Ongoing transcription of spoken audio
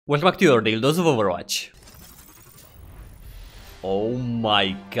Welcome back to your dildos of Overwatch. Oh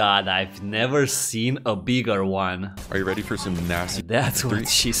my god, I've never seen a bigger one. Are you ready for some nasty? That's what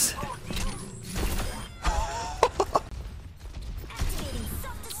she said.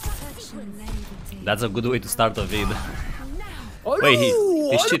 That's a good way to start a vid. Wait,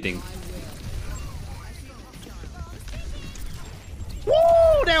 he's cheating. Woo!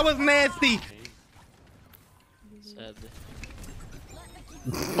 That was nasty! Sadly.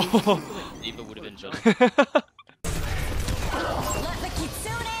 Eva would have been just. Let the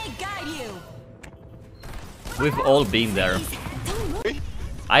kitsune guide you. We've all been there.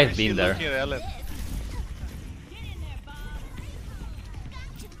 I've been there.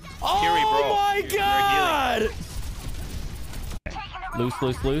 Oh my god! Loose.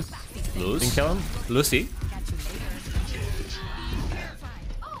 Lose. Didn't kill him? Lucy.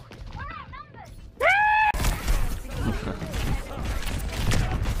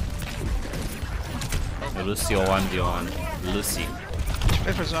 Lucy 1v1. Lucy.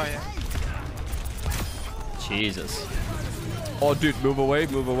 Jesus. Oh, dude, move away.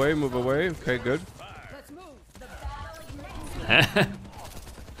 Okay, good.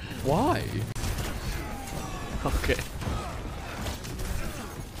 Why? Okay.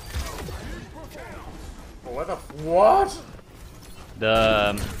 What?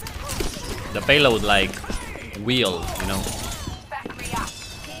 The payload like wheel, you know.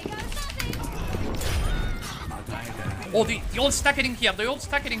 Oh, they all stack it in here. They all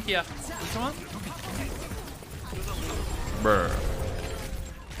stack it in here. Come on. Brr.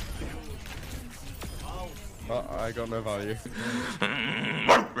 I got no value.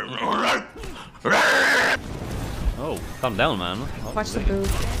 Oh, calm down, man. Oh, Watch the boob.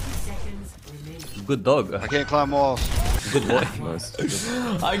 good dog. I can't climb walls. Good boy.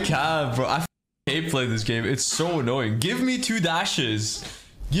 I can't, bro. I hate playing this game. It's so annoying. Give me 2 dashes.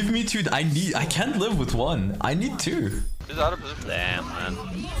 Give me 2. I can't live with 1. I need 2. Damn, man.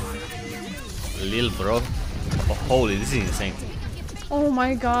 Lil bro. Oh, holy, this is insane. Oh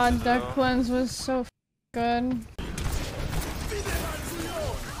my god, that cleanse was so good.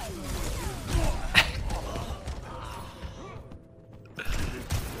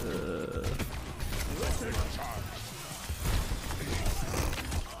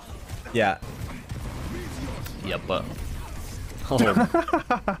 Yeah. Yep. Oh.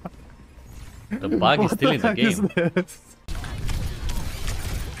 The bug is still in the game.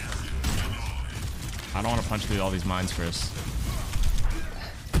 I don't want to punch through all these mines, Chris.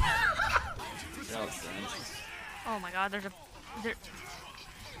 Oh my god, there's a...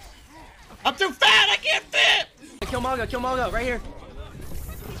 I'm too fat! I can't fit! Kill Margo, right here.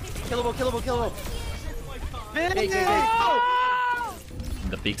 Killable. Hey.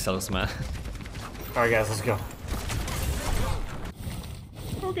 The pixels, man. Alright guys, let's go.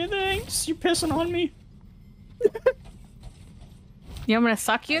 Okay, thanks. You're pissing on me. You want me to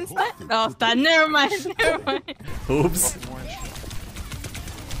suck you instead? Oh, that. Never mind. Oops.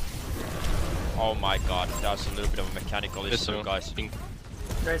 Oh my god, that's a little bit of a mechanical issue, guys.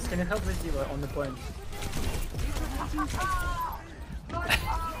 Guys, can you help with you on the point?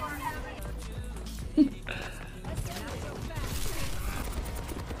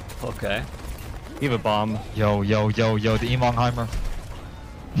 Okay. Give a bomb. Yo, the Emonheimer.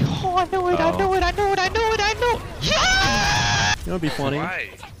 Oh, I know it. Yeah! You know what'd be funny? Why?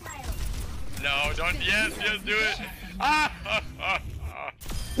 No, don't. Yes, do it. Ah!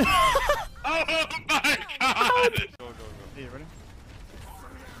 Oh my god! Go. Hey, ready?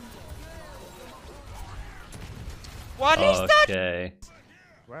 What is that? Okay.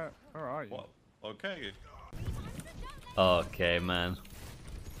 Where are you? Well, okay. Okay, man.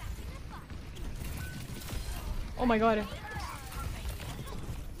 Oh my god.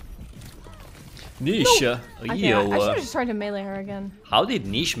 Niche. I Yo. should have just tried to melee her again. How did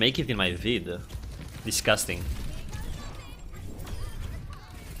Niche make it in my vid? Disgusting.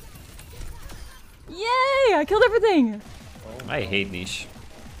 Yay! I killed everything! I hate Niche.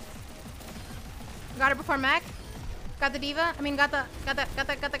 Got her before Mac. Got the diva. I mean, got the.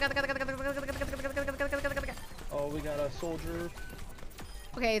 Oh, we got a soldier.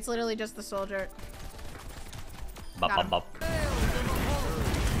 Okay, it's literally just the soldier. Bop.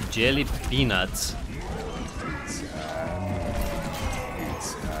 Jelly peanuts.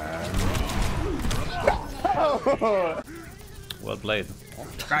 Well played.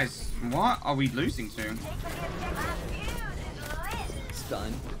 Guys, what are we losing to?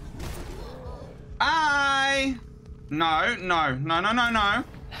 Stun. No.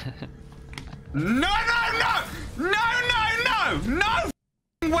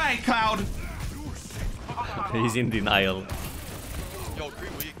 No way, Cloud. He's in denial. Yo, 3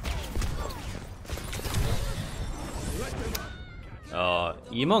 weak.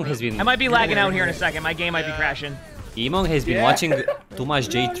 Emong has been. I might be lagging out here in a second. My game might be crashing. Emong has been watching too much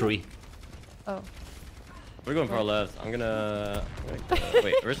J3. Oh. We're going for our left. I'm gonna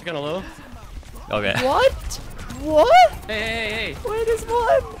wait, where's the gonna low? Okay. What? What? Hey. Wait, there's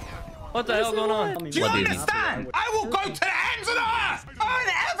one. What the hell going on? Do you What do you mean? understand? I will go to the ends of the earth, earn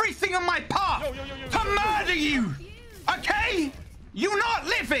everything on my path to murder you. Okay? You're not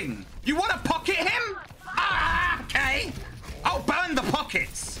living. You want to pocket him? Ah, okay. I'll burn the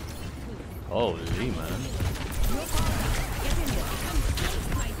pockets. Holy man.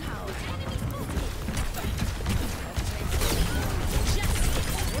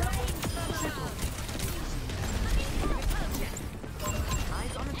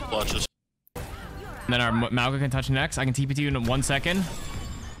 Watches. And then our Malga can touch next. I can TP to you in 1 second.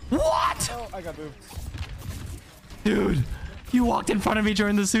 What? Oh, I got moved. Dude, you walked in front of me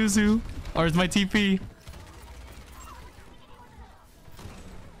during the Suzu. Or is my TP?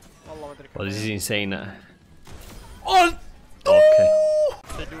 Well, this is insane. Oh! Okay.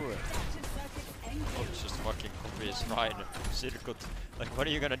 They do it. Oh, it's just fucking copy his Ryan. Circuit. Like, what are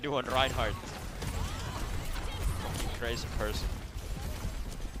you gonna do on Reinhardt? Fucking crazy person.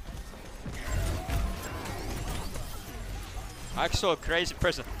 Actual crazy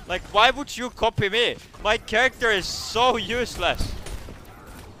person. Like, why would you copy me? My character is so useless.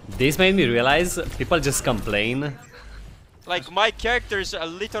 This made me realize people just complain. Like, my character is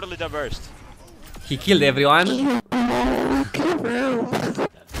literally the worst. He killed everyone.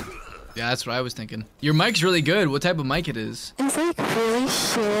 Yeah, that's what I was thinking. Your mic's really good. What type of mic it is? It's like really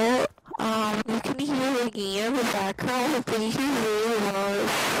shit. You can hear like in the background, but you can really loud.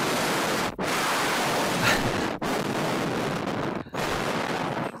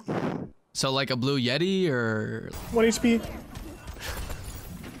 So like a Blue Yeti or 1 HP.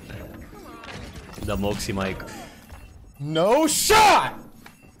 The Moxie mic. No shot!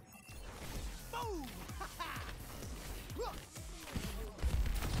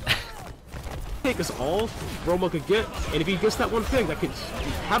 Take us all Roma could get, and if he gets that one pick, that could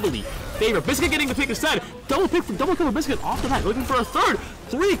heavily favor Biscuit getting the pick instead. Double kill for Biscuit off the bat, looking for a third.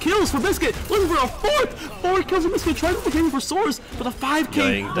 3 kills for Biscuit, looking for a fourth. 4 kills for Biscuit, trying to game for Source, but a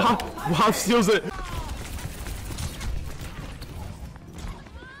 5k. Wow, steals it.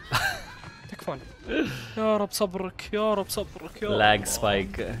 تكفون. يا رب صبرك يا رب صبرك يا رب. Lag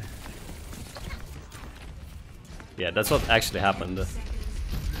spike. Yeah, that's what actually happened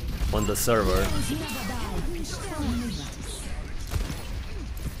on the server.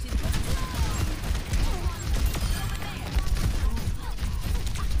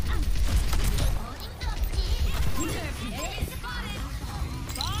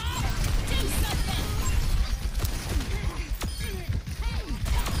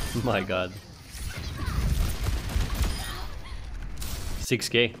 My god.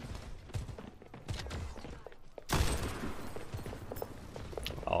 6k.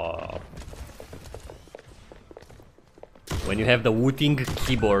 Oh. When you have the wooting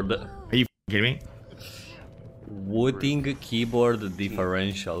keyboard. Are you kidding me? Wooting keyboard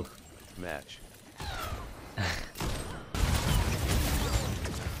differential. Match.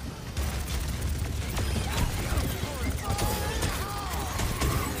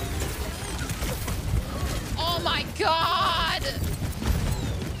 Oh my god!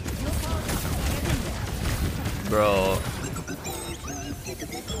 Bro.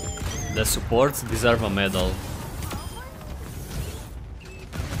 The supports deserve a medal.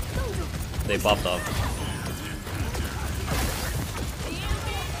 They popped up.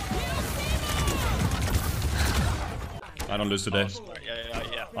 I don't lose today.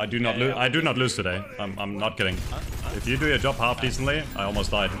 I do not lose. I do not lose today. I'm not kidding. If you do your job half decently, I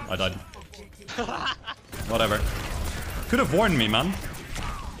almost died. I died. Whatever. Could have warned me, man.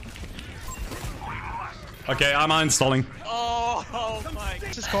 Okay, I'm uninstalling. Oh my.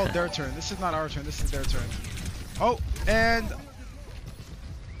 This is called their turn. This is not our turn. This is their turn. Oh, and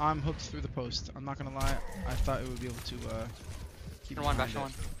I'm hooked through the post. I'm not gonna lie. I thought it would be able to keep it.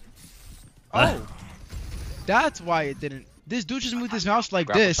 Oh, that's why it didn't. This dude just moved his mouse like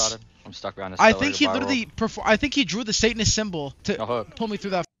this. I'm stuck behind I think he literally I think he drew the Satanist symbol to pull me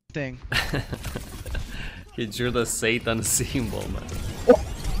through that thing. He drew the Satan symbol, man.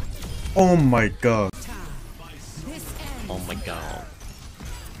 Oh my god. Oh my god.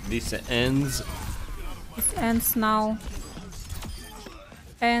 This ends. This ends now.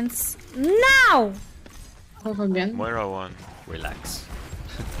 Ends now! Over again. Moira one. Relax.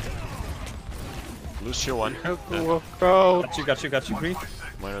 Lucio one. Go. Got you, Green.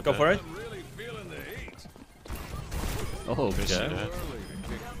 Moira Go dead. for it. Oh, Lucio okay. dead.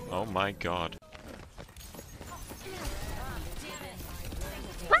 Oh my god.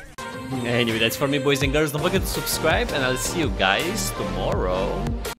 Anyway, that's for me, boys and girls. Don't forget to subscribe, and I'll see you guys tomorrow.